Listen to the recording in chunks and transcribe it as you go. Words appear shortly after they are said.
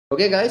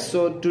Okay guys,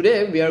 so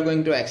today we are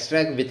going to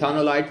extract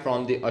withanolite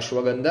from the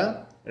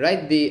ashwagandha,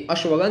 right? The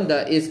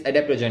ashwagandha is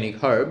adaptogenic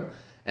herb,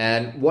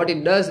 and what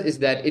it does is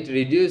that it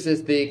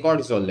reduces the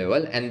cortisol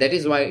level, and that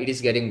is why it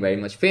is getting very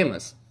much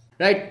famous,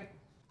 right?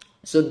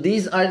 So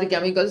these are the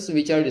chemicals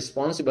which are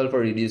responsible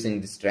for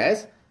reducing the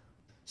stress.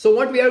 So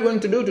what we are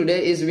going to do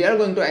today is we are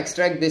going to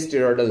extract the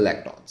steroidal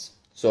lactones.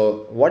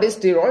 So what is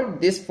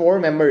steroid? This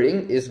 4-member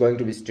ring is going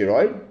to be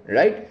steroid,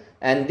 right?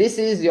 And this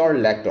is your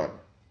lactone.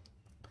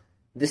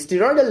 The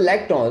steroidal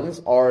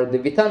lactones or the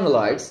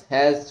withanolites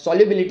has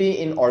solubility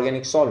in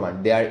organic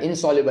solvent. They are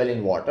insoluble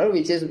in water,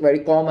 which is very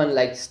common.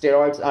 Like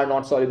steroids are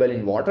not soluble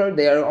in water.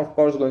 They are of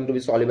course going to be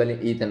soluble in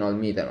ethanol,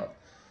 methanol.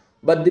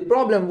 But the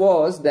problem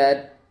was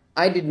that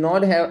I did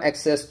not have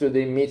access to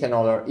the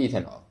methanol or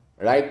ethanol,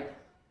 right?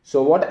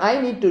 So what I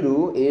need to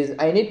do is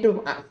I need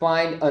to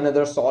find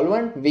another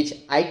solvent which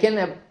I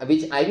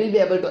will be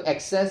able to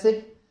access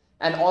it,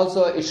 and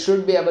also it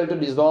should be able to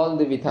dissolve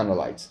the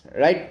withanolites,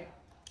 right?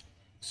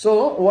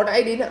 So what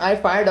I did, I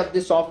fired up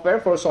the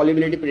software for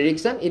solubility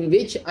prediction, in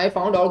which I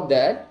found out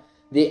that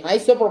the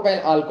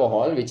isopropyl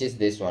alcohol, which is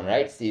this one,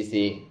 right,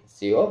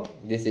 CCCO,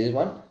 this is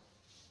one.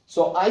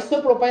 So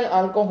isopropyl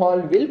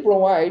alcohol will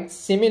provide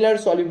similar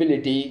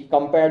solubility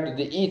compared to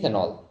the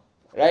ethanol,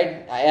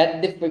 right,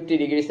 at the 50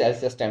 degrees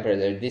Celsius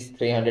temperature. This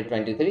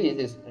 323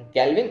 is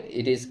Kelvin,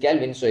 it is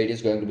Kelvin, so it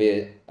is going to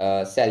be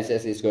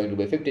Celsius is going to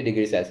be 50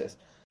 degrees Celsius.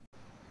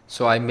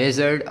 So I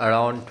measured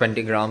around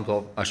 20 grams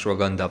of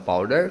ashwagandha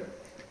powder,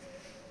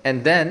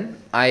 and then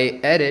I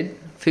added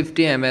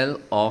 50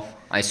 ml of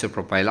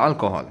isopropyl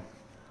alcohol.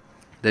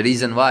 The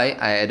reason why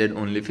I added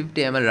only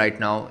 50 ml right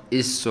now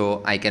is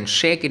so I can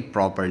shake it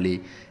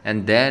properly,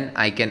 and then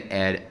I can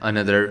add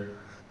another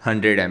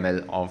 100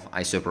 ml of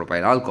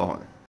isopropyl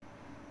alcohol.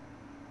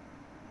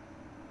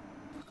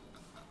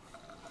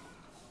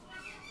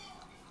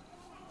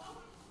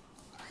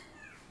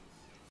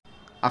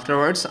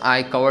 Afterwards,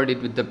 I covered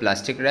it with the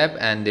plastic wrap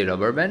and the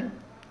rubber band,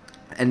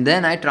 and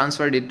then I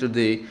transferred it to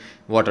the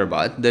water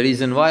bath. The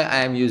reason why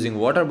I am using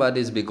water bath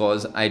is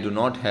because I do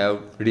not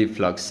have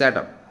reflux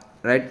setup,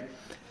 right?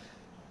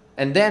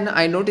 And then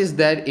I noticed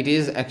that it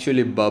is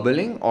actually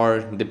bubbling,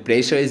 or the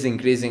pressure is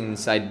increasing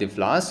inside the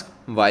flask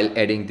while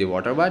adding the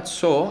water bath.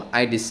 So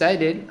I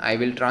decided I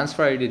will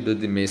transfer it to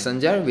the mason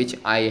jar which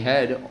I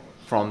had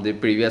from the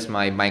previous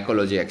my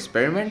mycology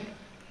experiment.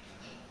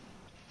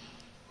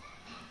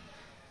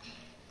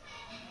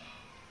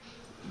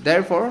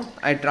 Therefore,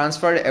 I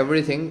transferred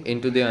everything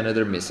into the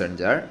another mason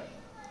jar.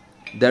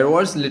 There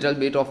was little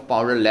bit of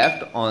powder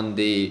left on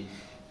the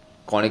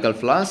conical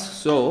flask,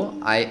 so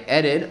I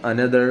added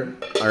another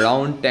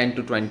around 10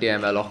 to 20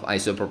 ml of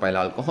isopropyl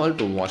alcohol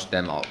to wash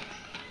them out.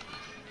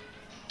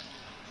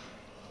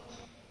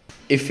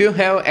 If you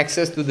have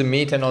access to the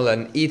methanol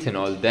and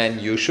ethanol, then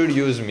you should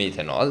use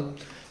methanol,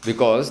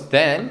 because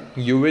then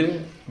you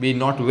will be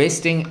not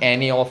wasting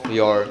any of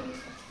your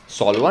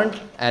solvent,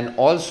 and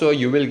also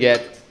you will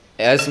get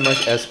as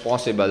much as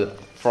possible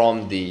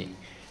from the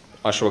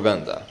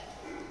ashwagandha.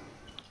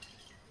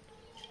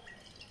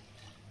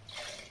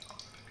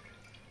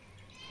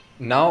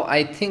 Now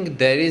I think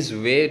there is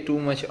way too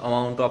much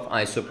amount of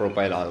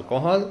isopropyl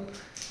alcohol.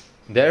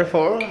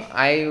 Therefore,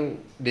 I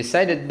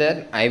decided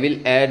that I will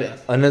add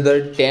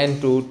another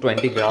 10 to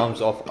 20 grams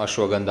of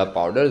ashwagandha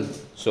powder,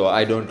 so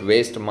I don't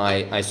waste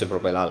my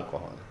isopropyl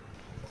alcohol.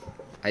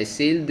 I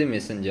sealed the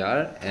mason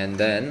jar and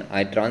then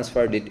I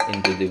transferred it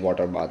into the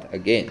water bath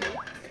again.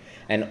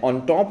 And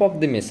on top of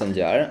the mason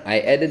jar,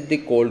 I added the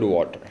cold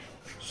water.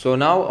 So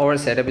now our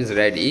setup is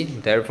ready.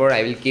 Therefore,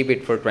 I will keep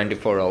it for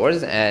 24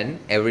 hours, and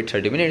every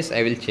 30 minutes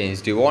I will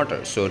change the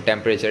water, so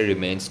temperature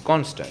remains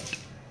constant.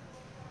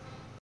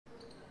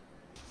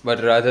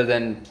 But rather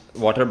than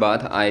water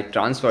bath, I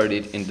transferred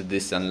it into the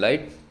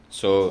sunlight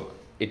so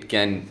it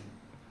can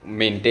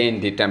maintain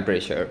the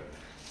temperature,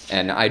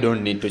 and I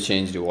don't need to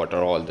change the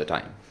water all the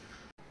time.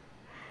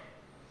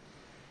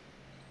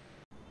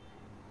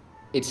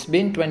 It's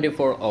been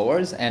 24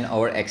 hours and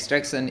our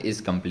extraction is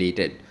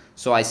completed.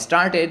 So I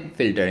started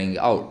filtering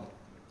out.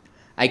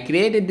 I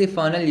created the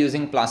funnel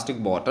using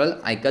plastic bottle.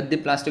 I cut the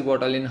plastic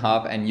bottle in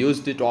half and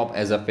used the top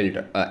as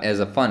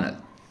a funnel.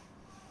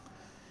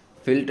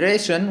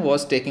 Filtration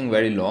was taking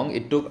very long.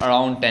 It took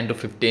around 10 to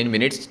 15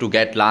 minutes to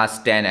get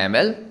last 10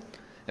 ml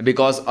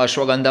because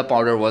ashwagandha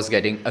powder was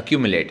getting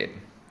accumulated.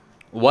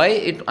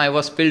 While I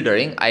was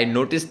filtering, I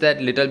noticed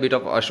that little bit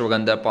of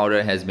ashwagandha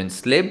powder has been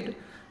slipped.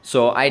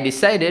 So I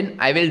decided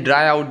I will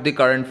dry out the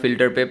current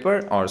filter paper,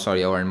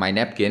 or my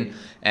napkin,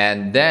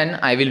 and then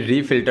I will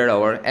refilter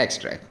our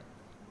extract.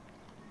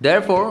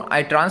 Therefore,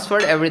 I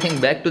transferred everything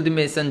back to the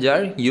mason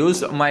jar,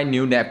 used my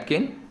new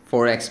napkin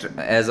for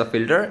as a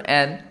filter,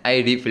 and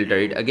I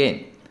refilter it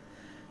again.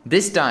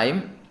 This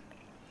time,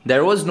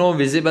 there was no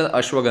visible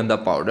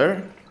ashwagandha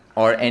powder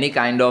or any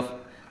kind of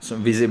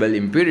visible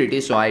impurity,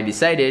 so I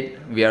decided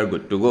we are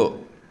good to go.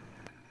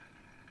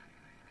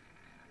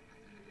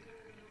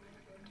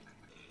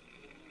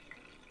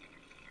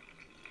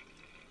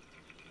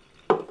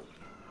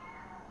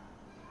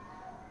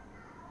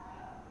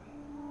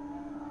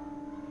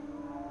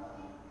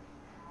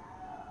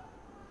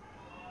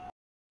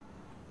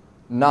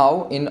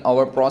 Now in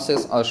our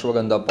processed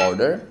ashwagandha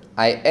powder,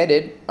 I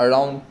added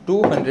around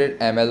 200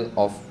 ml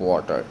of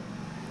water.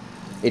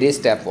 It is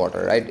tap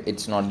water, right?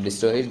 It's not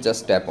distilled, it's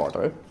just tap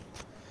water.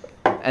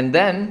 And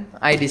then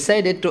I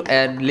decided to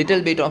add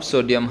little bit of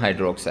sodium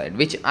hydroxide,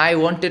 which I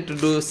wanted to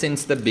do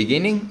since the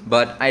beginning,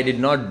 but I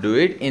did not do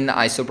it in the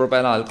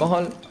isopropyl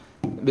alcohol,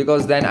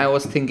 because then I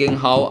was thinking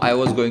how I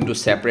was going to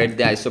separate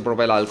the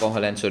isopropyl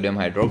alcohol and sodium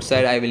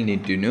hydroxide. I will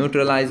need to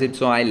neutralize it,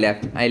 so I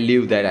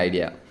leave that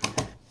idea.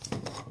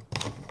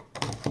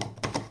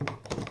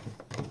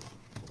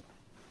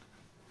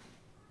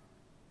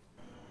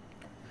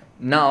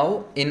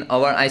 Now in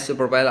our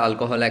isopropyl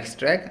alcohol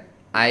extract,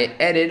 I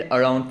added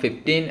around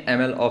 15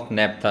 ml of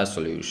naphtha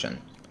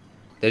solution.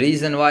 The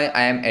reason why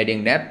I am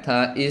adding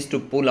naphtha is to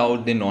pull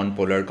out the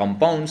non-polar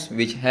compounds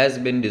which has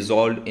been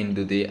dissolved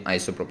into the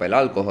isopropyl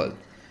alcohol.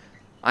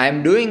 I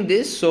am doing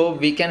this so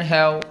we can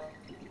have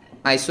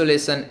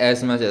isolation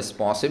as much as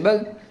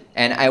possible,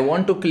 and I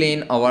want to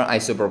clean our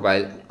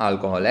isopropyl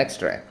alcohol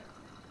extract.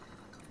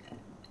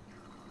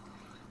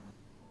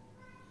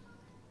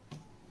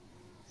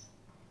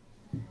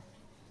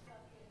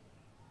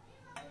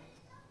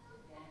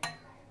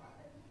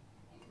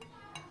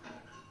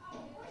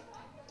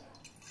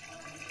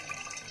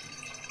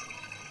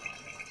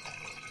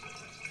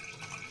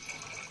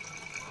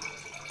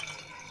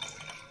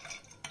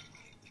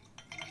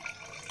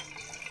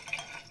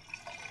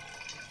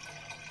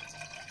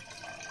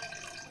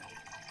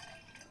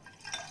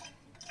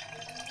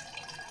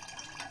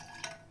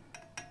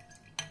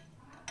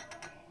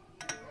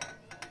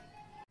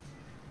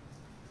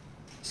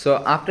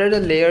 So after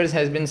the layers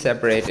has been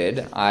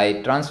separated,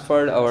 I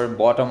transferred our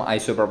bottom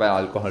isopropyl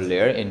alcohol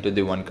layer into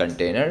the one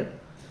container.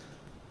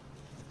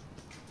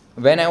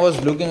 When I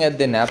was looking at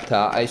the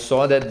naphtha, I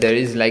saw that there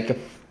is like a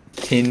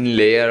thin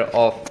layer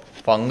of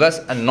fungus,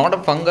 and not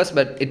a fungus,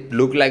 but it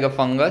looked like a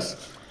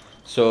fungus.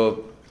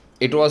 So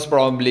it was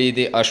probably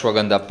the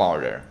ashwagandha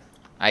powder.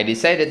 I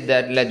decided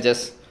that let's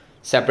just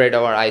separate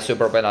our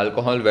isopropyl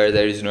alcohol where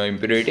there is no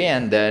impurity,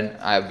 and then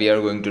we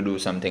are going to do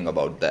something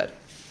about that.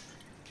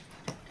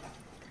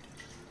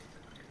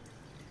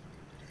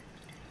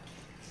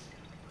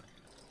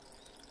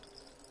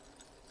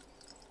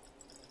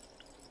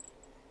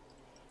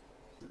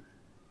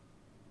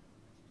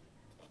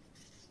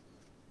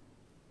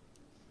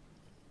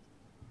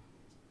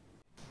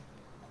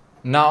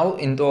 Now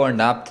into our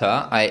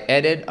naphtha, I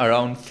added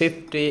around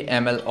 50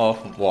 ml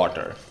of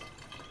water.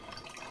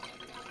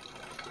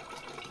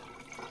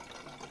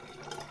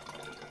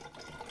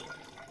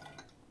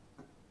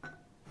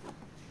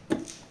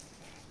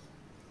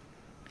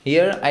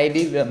 Here I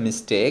did a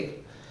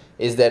mistake,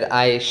 is that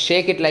I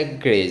shake it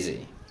like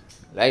crazy,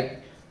 right?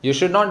 You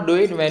should not do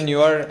it when you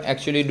are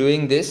actually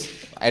doing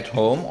this at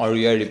home or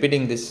you are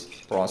repeating this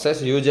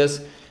process. You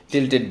just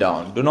tilt it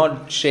down. Do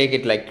not shake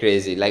it like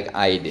crazy like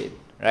I did,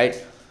 right?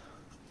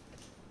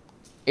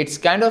 It's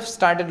kind of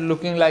started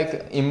looking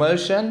like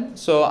emulsion,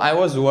 so I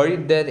was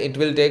worried that it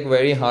will take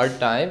very hard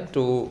time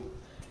to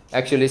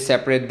actually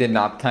separate the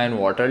naphtha and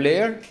water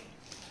layer.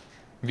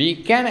 We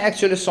can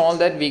actually solve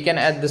that. We can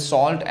add the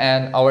salt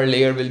and our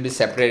layer will be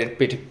separated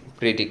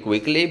pretty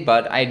quickly,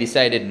 but I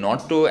decided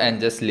not to and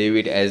just leave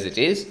it as it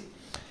is.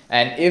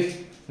 And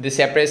if the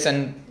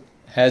separation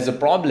has a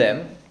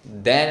problem,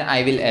 then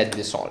I will add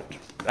the salt,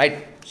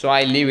 right? So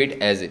I leave it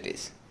as it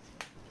is.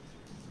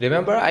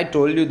 Remember I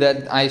told you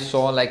that I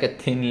saw like a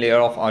thin layer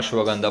of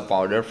ashwagandha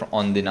powder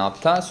on the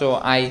naphtha, so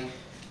I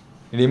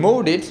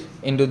removed it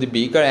into the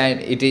beaker, and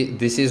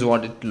this is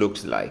what it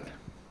looks like.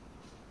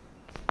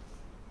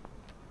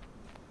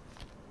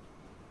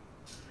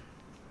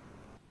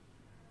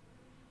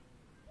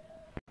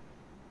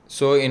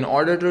 So in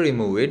order to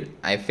remove it,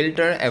 I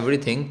filter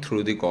everything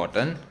through the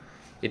cotton.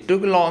 It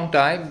took a long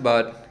time,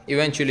 but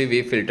eventually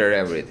we filter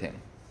everything.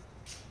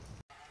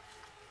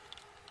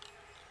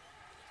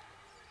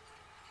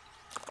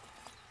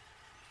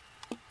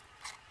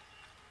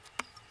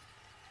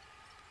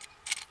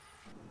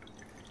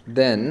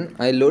 Then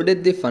I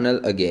loaded the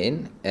funnel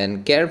again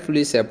and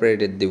carefully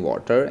separated the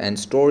water and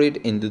stored it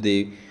into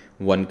the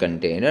one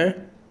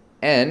container,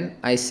 and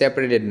I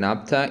separated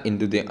naphtha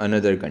into the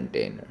another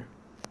container.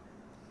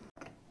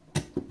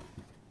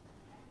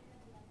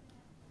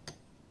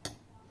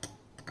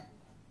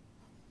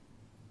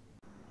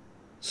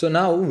 So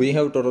now we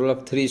have total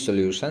of 3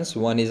 solutions.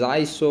 One is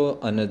iso,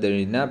 another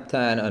is naphtha,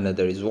 and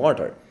another is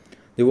water.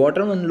 The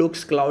water one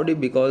looks cloudy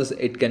because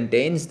it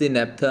contains the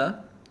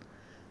naphtha,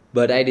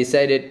 but I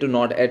decided to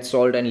not add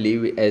salt and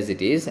leave it as it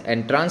is,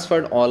 and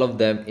transferred all of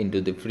them into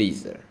the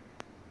freezer.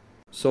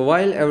 So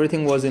while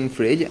everything was in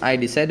fridge, I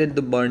decided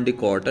to burn the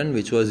cotton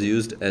which was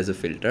used as a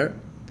filter.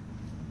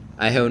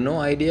 I have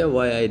no idea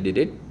why I did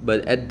it,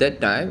 but at that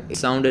time it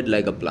sounded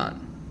like a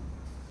plan.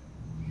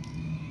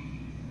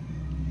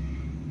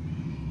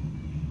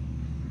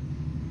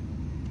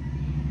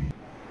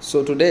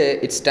 So today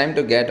it's time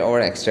to get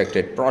our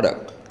extracted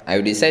product. I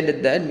have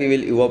decided that we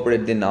will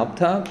evaporate the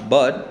naphtha,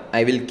 but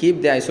I will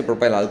keep the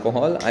isopropyl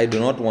alcohol. I do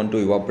not want to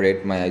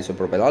evaporate my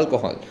isopropyl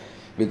alcohol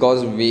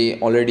because we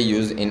already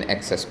use in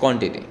excess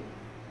quantity.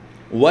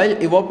 While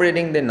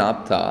evaporating the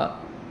naphtha,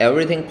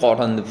 everything caught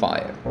on the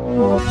fire.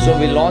 So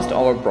we lost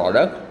our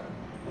product,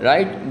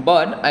 right?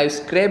 But I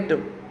scraped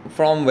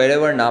from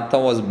wherever naphtha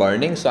was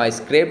burning, so I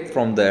scraped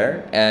from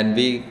there and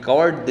we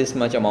covered this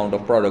much amount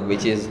of product,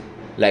 which is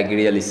like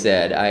really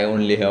sad. I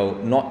only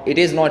have not, it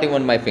is not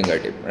even my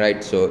fingertip,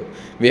 right? So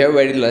we have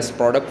very less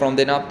product from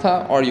the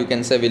naphtha, or you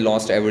can say we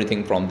lost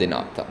everything from the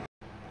naphtha.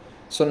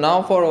 So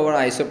now for our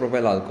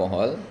isopropyl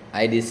alcohol,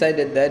 I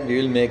decided that we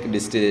will make a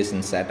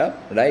distillation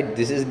setup, right?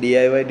 This is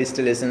DIY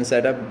distillation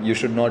setup. You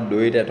should not do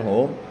it at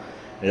home,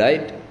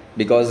 right?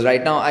 Because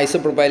right now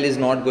isopropyl is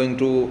not going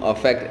to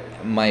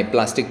affect my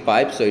plastic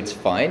pipe, so it's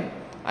fine.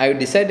 I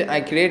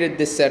created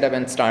this setup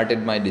and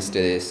started my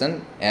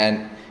distillation,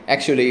 and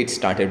actually it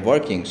started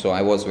working, so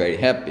I was very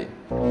happy.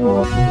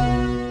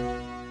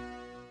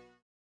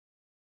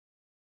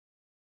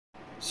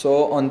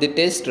 So on the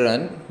test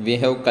run, we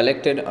have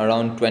collected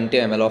around 20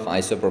 ml of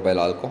isopropyl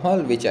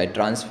alcohol, which I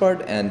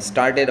transferred and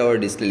started our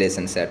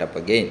distillation setup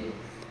again.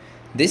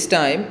 This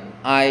time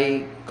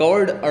I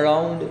covered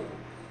around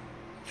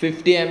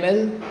 50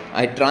 ml,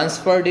 I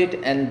transferred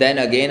it, and then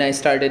again I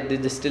started the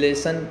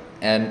distillation,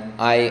 and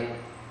I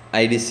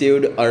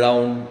received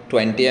around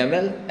 20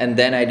 ml, and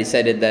then I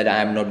decided that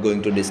I am not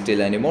going to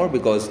distill anymore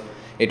because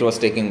it was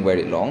taking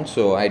very long.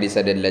 So I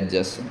decided let's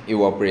just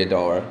evaporate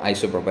our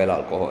isopropyl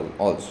alcohol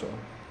also.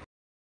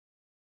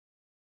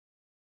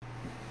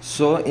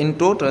 So in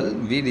total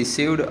we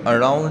received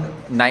around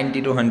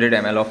 90 to 100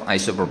 ml of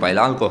isopropyl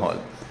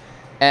alcohol,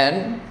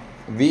 and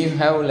we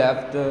have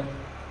left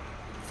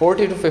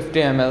 40 to 50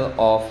 ml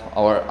of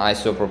our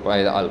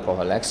isopropyl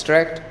alcohol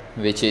extract,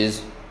 which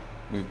is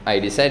I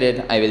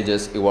decided I will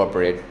just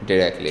evaporate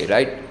directly,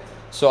 right?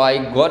 So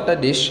I got a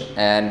dish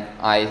and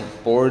I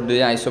poured the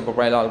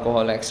isopropyl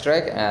alcohol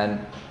extract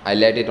and I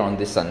let it on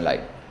the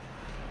sunlight.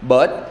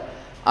 But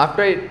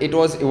after it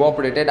was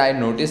evaporated, I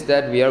noticed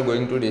that we are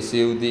going to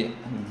receive the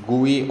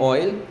gooey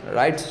oil,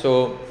 right?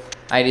 So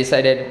I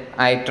decided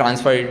I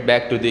transferred it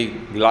back to the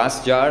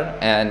glass jar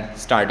and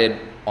started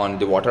on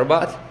the water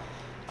bath.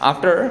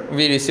 After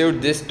we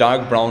received this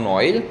dark brown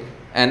oil,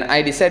 and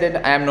I decided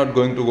I am not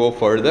going to go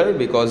further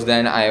because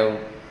then I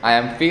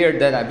am feared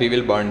that we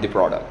will burn the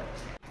product.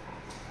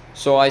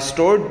 So I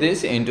stored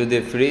this into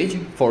the fridge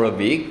for a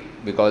week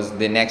because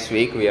the next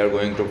week we are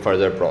going to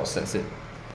further process it.